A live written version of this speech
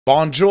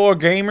Bonjour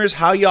gamers,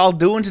 how y'all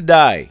doing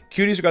today?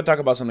 Cuties, we gotta talk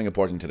about something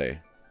important today.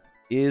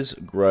 Is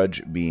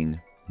Grudge being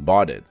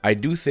botted? I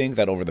do think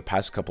that over the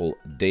past couple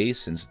days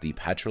since the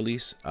patch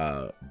release,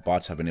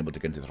 bots have been able to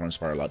get into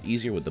Thronespire a lot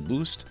easier with the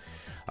boost.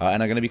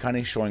 And I'm gonna be kind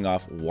of showing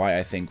off why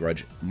I think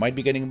Grudge might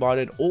be getting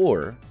botted,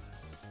 or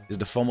is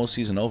the FOMO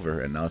season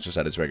over and now it's just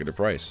at its regular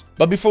price?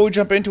 But before we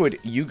jump into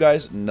it, you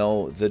guys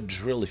know the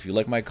drill. If you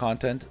like my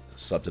content,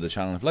 sub to the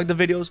channel. If you like the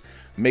videos,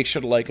 make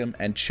sure to like them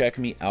and check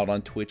me out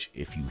on Twitch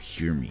if you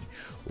hear me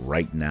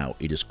right now.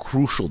 It is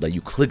crucial that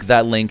you click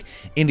that link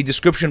in the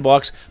description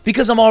box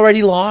because I'm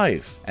already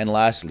live. And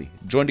lastly,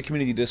 join the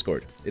community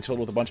Discord. It's filled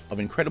with a bunch of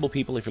incredible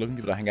people. If you're looking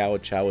for people to hang out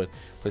with, chat with,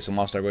 play some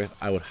Lost Ark with,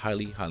 I would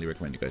highly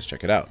recommend you guys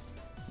check it out.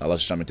 Now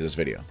let's jump into this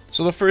video.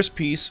 So the first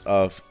piece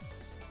of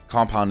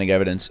compounding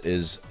evidence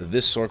is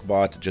this Sork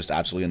bot just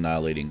absolutely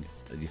annihilating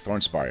the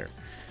Thronespire.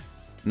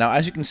 Now,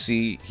 as you can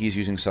see, he's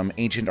using some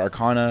ancient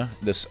arcana.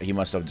 He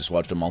must have just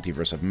watched a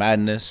multiverse of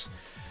madness.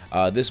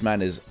 This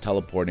man is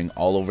teleporting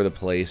all over the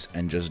place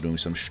and just doing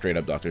some straight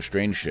up Doctor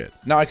Strange shit.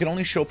 Now, I can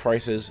only show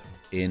prices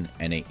in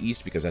NA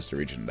East because that's the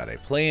region that I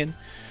play in.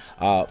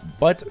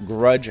 But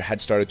Grudge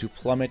had started to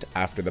plummet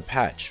after the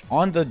patch.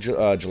 On the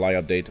July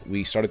update,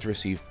 we started to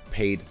receive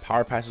paid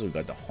power passes. We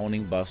got the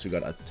honing buffs. We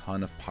got a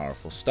ton of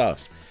powerful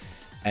stuff.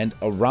 And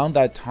around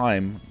that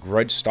time,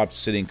 Grudge stopped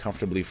sitting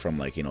comfortably from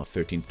like,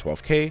 13 to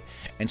 12k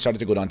and started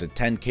to go down to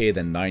 10k,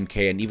 then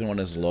 9k, and even went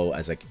as low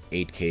as like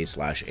 8k /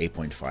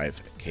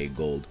 8.5k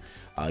gold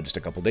just a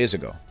couple days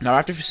ago. Now,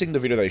 after seeing the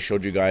video that I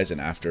showed you guys and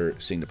after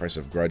seeing the price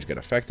of Grudge get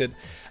affected,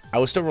 I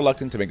was still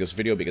reluctant to make this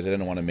video because I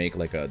didn't want to make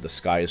like a the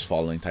sky is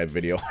falling type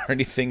video or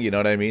anything, you know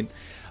what I mean?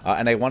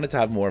 And I wanted to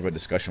have more of a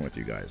discussion with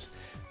you guys.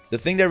 The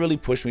thing that really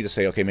pushed me to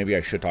say, okay, maybe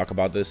I should talk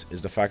about this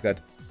is the fact that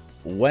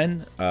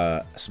when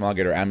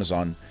Smilegate or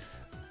Amazon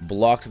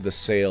blocked the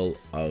sale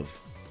of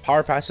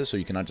power passes, so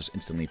you cannot just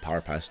instantly power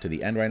pass to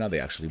the end right now,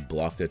 they actually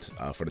blocked it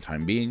for the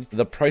time being,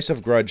 the price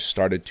of Grudge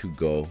started to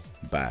go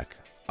back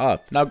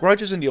up. Now,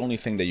 Grudge isn't the only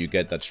thing that you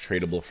get that's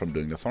tradable from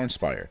doing the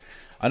Thronespire.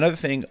 Another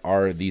thing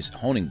are these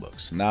honing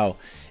books. Now,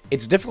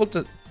 it's difficult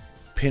to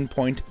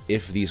pinpoint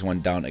if these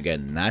went down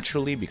again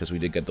naturally because we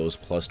did get those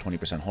plus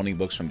 20% honing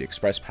books from the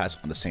express pass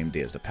on the same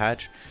day as the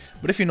patch.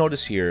 But if you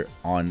notice here,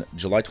 on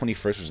July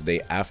 21st, which was the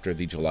day after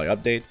the July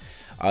update,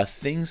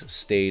 things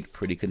stayed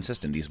pretty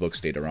consistent. These books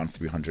stayed around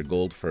 300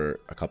 gold for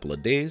a couple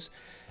of days.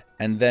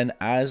 And then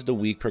as the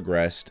week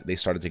progressed, they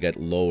started to get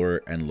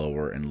lower and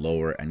lower and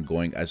lower and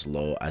going as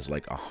low as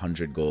like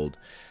 100 gold.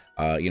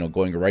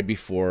 Going right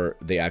before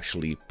they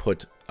actually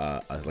put,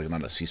 like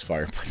not a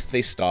ceasefire, but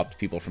they stopped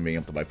people from being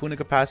able to buy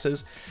Punica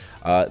passes.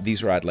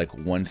 These were at like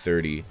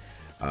 130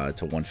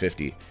 to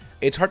 150.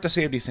 It's hard to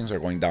say if these things are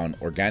going down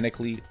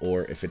organically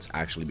or if it's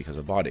actually because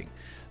of botting.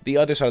 The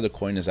other side of the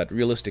coin is that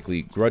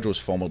realistically, Grudge was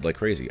FOMO'd like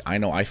crazy. I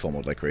know I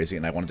FOMO'd like crazy,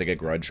 and I wanted to get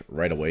Grudge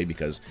right away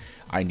because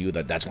I knew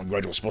that that's when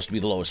Grudge was supposed to be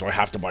the lowest, so I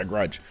have to buy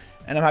Grudge.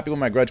 And I'm happy with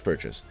my Grudge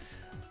purchase.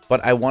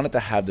 But I wanted to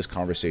have this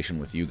conversation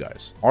with you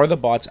guys. Are the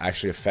bots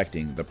actually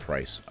affecting the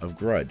price of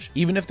Grudge?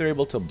 Even if they're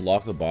able to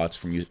block the bots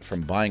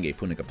from buying a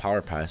Punica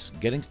Power Pass,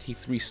 getting to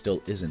T3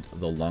 still isn't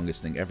the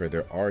longest thing ever.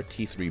 There are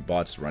T3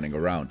 bots running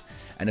around.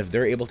 And if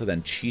they're able to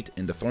then cheat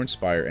in the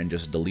Thronespire and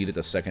just delete it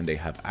the second they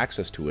have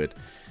access to it,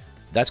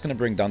 that's going to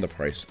bring down the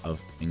price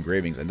of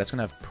engravings. And that's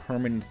going to have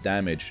permanent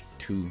damage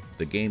to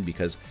the game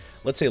because,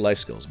 let's say life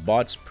skills.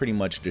 Bots pretty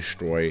much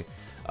destroy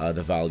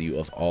the value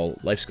of all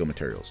life skill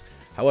materials.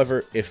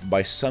 However, if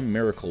by some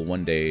miracle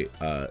one day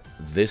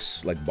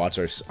bots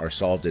are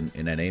solved in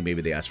NA,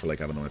 maybe they ask for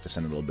like, I don't know, have to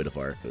send a little bit of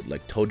our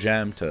like toe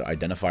jam to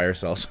identify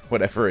ourselves,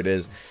 whatever it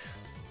is,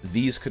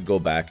 these could go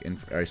back in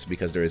price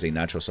because there is a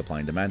natural supply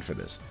and demand for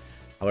this.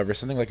 However,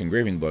 something like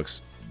engraving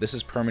books, this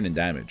is permanent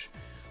damage.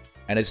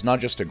 And it's not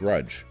just a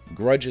Grudge.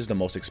 Grudge is the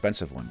most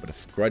expensive one, but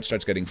if Grudge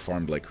starts getting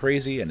farmed like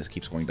crazy and it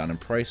keeps going down in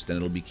price, then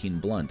it'll be Keen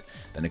Blunt,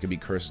 then it could be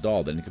Cursed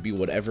Doll, then it could be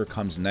whatever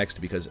comes next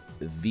because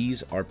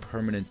these are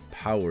permanent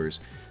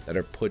powers that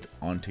are put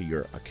onto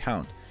your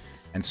account.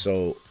 And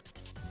so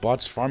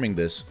bots farming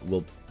this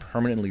will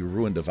permanently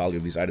ruin the value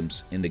of these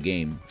items in the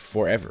game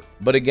forever.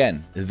 But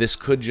again, this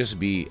could just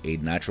be a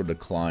natural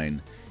decline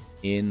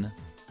in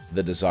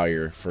the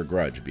desire for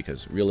Grudge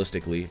because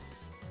realistically,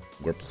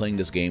 we're playing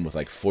this game with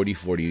like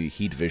 40/40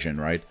 heat vision,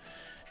 right?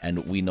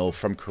 And we know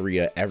from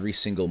Korea every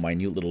single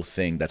minute little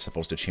thing that's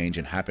supposed to change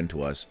and happen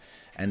to us.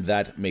 And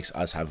that makes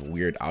us have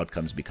weird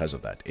outcomes because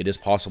of that. It is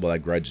possible that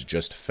Grudge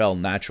just fell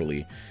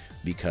naturally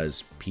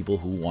because people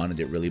who wanted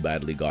it really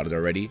badly got it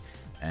already.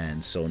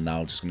 And so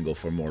now just going to go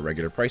for more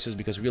regular prices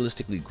because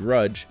realistically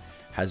Grudge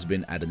has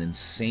been at an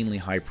insanely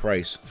high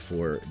price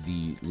for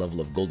the level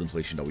of gold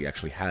inflation that we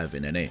actually have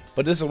in NA.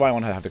 But this is why I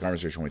want to have the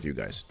conversation with you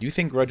guys. Do you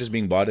think Grudge is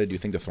being botted? Do you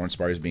think the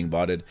Thronespire is being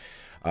botted?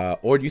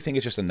 Or do you think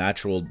it's just a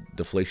natural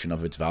deflation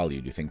of its value?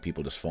 Do you think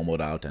people just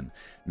FOMO'd out and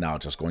now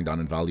it's just going down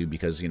in value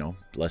because,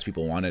 less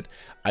people want it?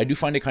 I do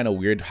find it kind of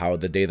weird how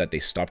the day that they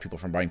stopped people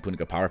from buying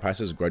Punica Power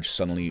Passes, Grudge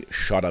suddenly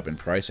shot up in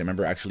price. I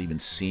remember actually even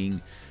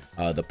seeing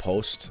the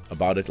post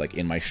about it, like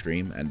in my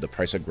stream, and the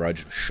price of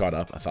Grudge shot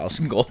up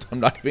 1,000 gold. I'm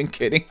not even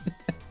kidding.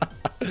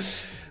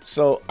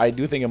 So I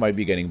do think it might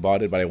be getting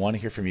botted, but I want to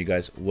hear from you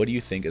guys. What do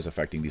you think is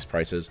affecting these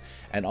prices?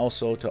 And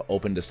also to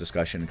open this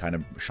discussion and kind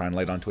of shine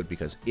light onto it,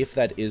 because if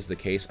that is the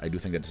case, I do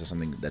think that this is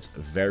something that's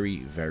very,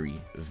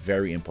 very,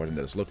 very important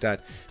that is looked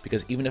at,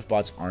 because even if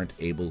bots aren't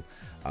able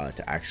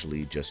to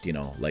actually just, you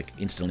know, like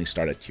instantly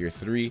start at tier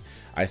 3,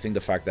 I think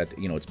the fact that,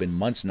 you know, it's been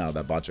months now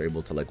that bots are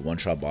able to like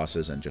one-shot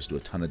bosses and just do a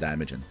ton of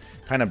damage and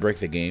kind of break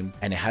the game,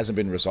 and it hasn't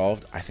been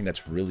resolved, I think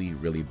that's really,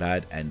 really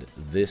bad, and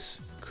this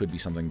could be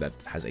something that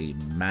has a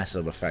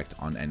massive effect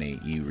on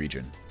NAE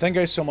region. Thank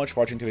you guys so much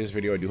for watching today's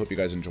video. I do hope you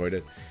guys enjoyed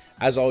it.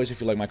 As always,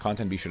 if you like my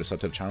content, be sure to sub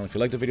to the channel. If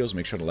you like the videos,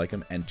 make sure to like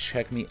them, and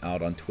check me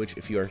out on Twitch.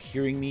 If you are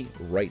hearing me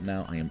right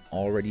now, I am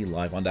already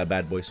live on that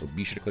bad boy, so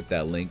be sure to click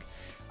that link.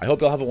 I hope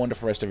you'll have a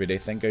wonderful rest of your day.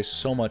 Thank you guys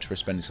so much for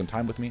spending some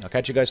time with me. I'll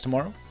catch you guys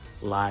tomorrow.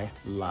 Lie.